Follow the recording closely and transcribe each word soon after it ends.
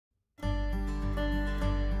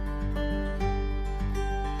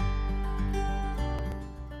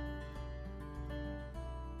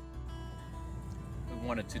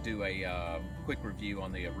wanted to do a quick review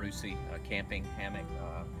on the Rusee camping hammock.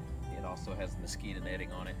 It also has mosquito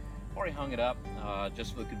netting on it. Already hung it up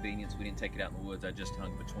just for the convenience. We didn't take it out in the woods. I just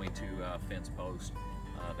hung between two fence posts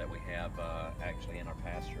that we have actually in our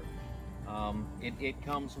pasture. It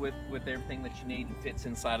comes with everything that you need and fits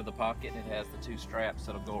inside of the pocket. It has the two straps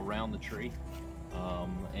that'll go around the tree.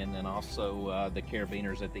 And then also the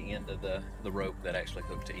carabiners at the end of the rope that actually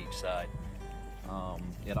hook to each side.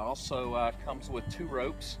 It also comes with two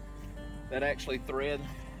ropes that actually thread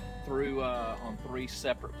through on three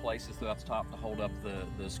separate places throughout the top to hold up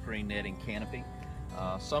the screen netting canopy.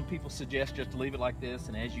 Some people suggest just to leave it like this,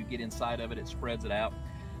 and as you get inside of it, it spreads it out.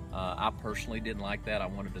 I personally didn't like that. I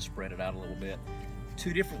wanted to spread it out a little bit.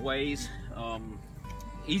 Two different ways.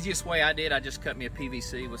 Easiest way I did, I just cut me a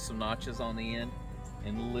PVC with some notches on the end,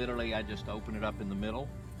 and literally I just open it up in the middle,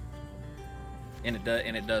 and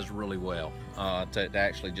it does really well to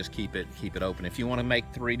actually just keep it open. If you want to make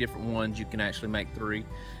three different ones, you can actually make three,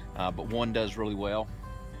 but one does really well.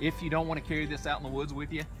 If you don't want to carry this out in the woods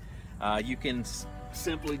with you, you can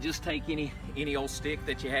simply just take any old stick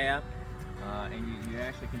that you have, and you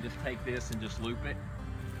actually can just take this and just loop it.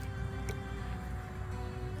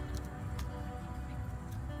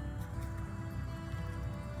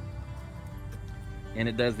 And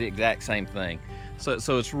it does the exact same thing. So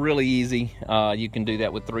it's really easy. You can do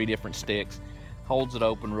that with three different sticks. Holds it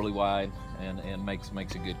open really wide and makes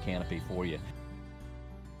a good canopy for you.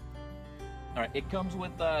 All right, it comes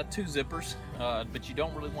with two zippers, but you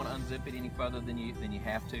don't really want to unzip it any further than you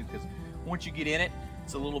have to, because once you get in it,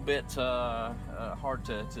 it's a little bit hard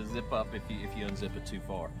to zip up if you unzip it too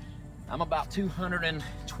far. I'm about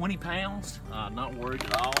 220 pounds. Not worried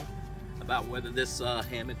at all about whether this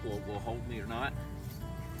hammock will hold me or not.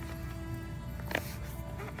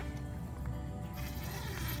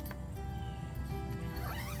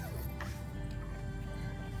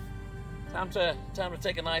 Time to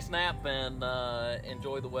take a nice nap and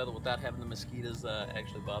enjoy the weather without having the mosquitoes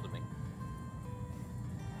actually bother me.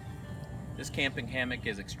 This camping hammock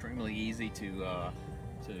is extremely easy to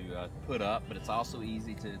put up, but it's also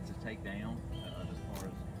easy to take down as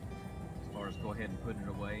far as go ahead and put it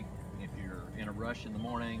away. If you're in a rush in the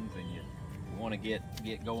mornings and you want to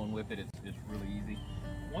get going with it, it's really easy.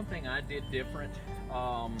 One thing I did different,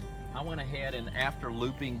 I went ahead and after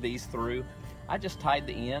looping these through, I just tied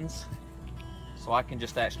the ends so I can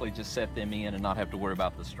just actually set them in and not have to worry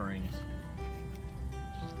about the strings.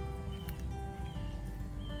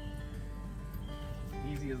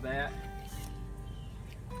 Easy as that.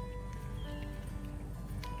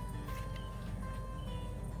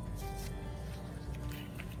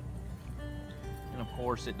 And of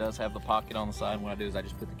course it does have the pocket on the side. What I do is I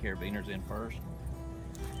just put the carabiners in first,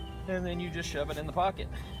 and then you just shove it in the pocket.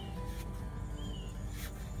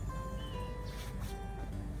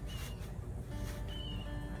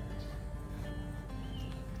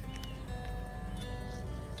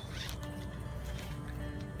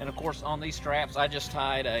 And of course on these straps I just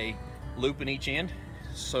tied a loop in each end,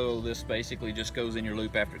 so this basically just goes in your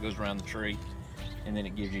loop after it goes around the tree, and then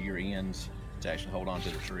it gives you your ends to actually hold on to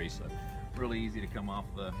the tree. So really easy to come off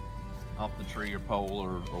the tree or pole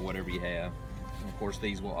or whatever you have. And of course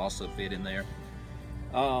these will also fit in there.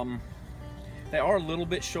 They are a little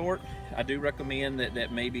bit short. I do recommend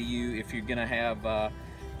that maybe if you're gonna have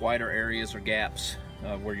wider areas or gaps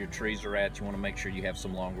where your trees are at, you want to make sure you have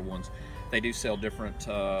some longer ones. They do sell different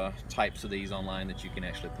types of these online that you can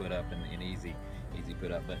actually put up and easy put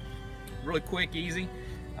up. But really quick, easy,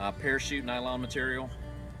 parachute nylon material,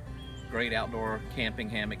 great outdoor camping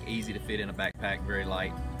hammock, easy to fit in a backpack, very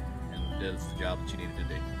light, and does the job that you need it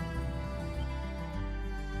to do.